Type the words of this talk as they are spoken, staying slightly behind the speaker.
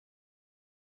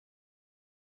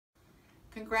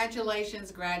Congratulations,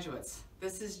 graduates.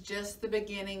 This is just the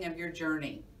beginning of your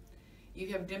journey. You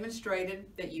have demonstrated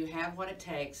that you have what it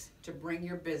takes to bring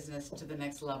your business to the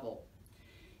next level.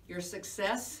 Your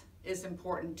success is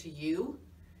important to you,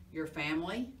 your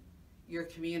family, your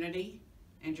community,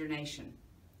 and your nation.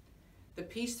 The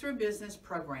Peace Through Business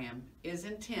program is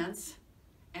intense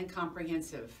and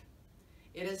comprehensive.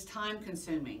 It is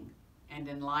time-consuming and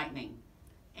enlightening,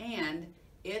 and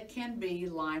it can be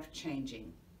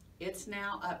life-changing. It's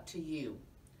now up to you.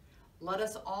 Let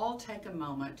us all take a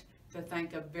moment to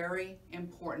thank a very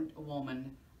important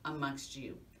woman amongst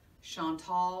you,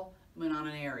 Chantal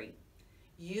Munaneri.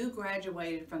 You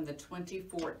graduated from the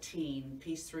 2014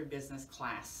 Peace Through Business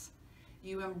class.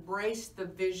 You embraced the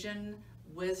vision,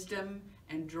 wisdom,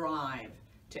 and drive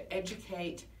to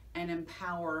educate and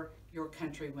empower your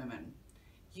countrywomen.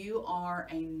 You are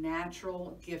a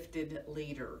natural, gifted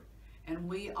leader, and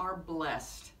we are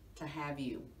blessed to have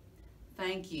you.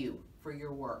 Thank you for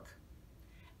your work.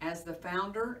 As the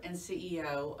founder and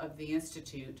CEO of the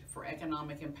Institute for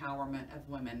Economic Empowerment of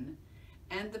Women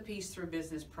and the Peace Through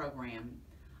Business program,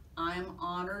 I am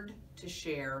honored to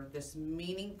share this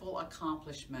meaningful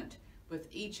accomplishment with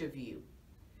each of you.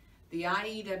 The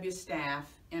IEEW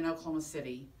staff in Oklahoma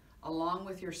City, along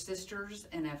with your sisters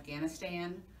in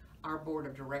Afghanistan, our board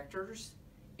of directors,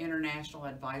 International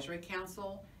Advisory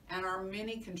Council, and our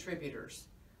many contributors,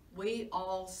 we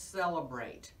all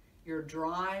celebrate your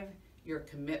drive, your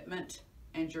commitment,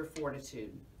 and your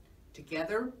fortitude.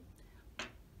 Together,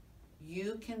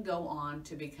 you can go on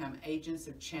to become agents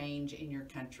of change in your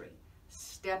country.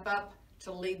 Step up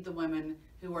to lead the women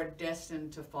who are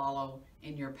destined to follow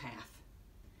in your path.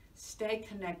 Stay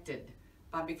connected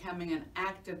by becoming an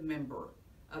active member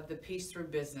of the Peace Through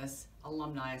Business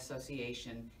Alumni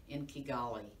Association in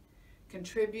Kigali.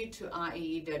 Contribute to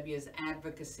IEEW's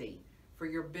advocacy for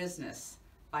your business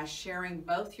by sharing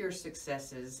both your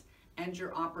successes and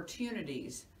your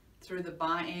opportunities through the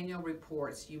biannual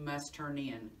reports you must turn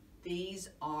in. These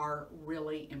are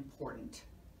really important.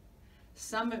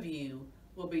 Some of you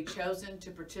will be chosen to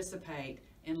participate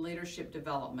in leadership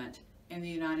development in the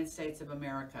United States of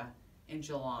America in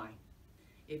July.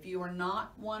 If you are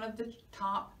not one of the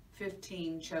top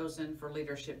 15 chosen for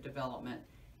leadership development,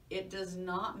 it does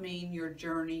not mean your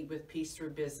journey with Peace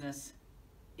Through Business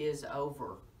is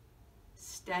over.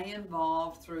 Stay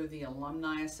involved through the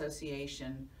Alumni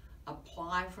Association,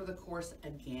 apply for the course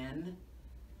again,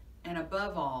 and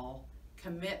above all,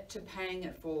 commit to paying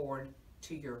it forward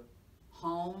to your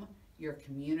home, your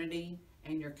community,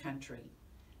 and your country.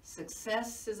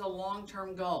 Success is a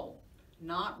long-term goal,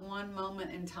 not one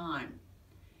moment in time.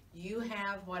 You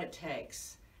have what it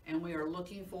takes, and we are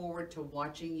looking forward to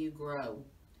watching you grow.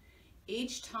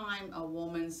 Each time a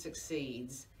woman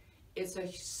succeeds, it's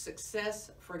a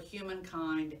success for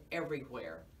humankind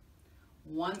everywhere.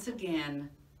 Once again,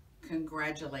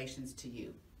 congratulations to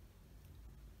you.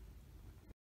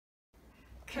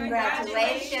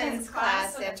 Congratulations,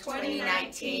 class of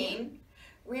 2019.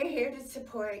 We're here to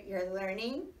support your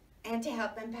learning and to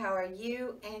help empower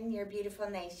you and your beautiful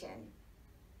nation.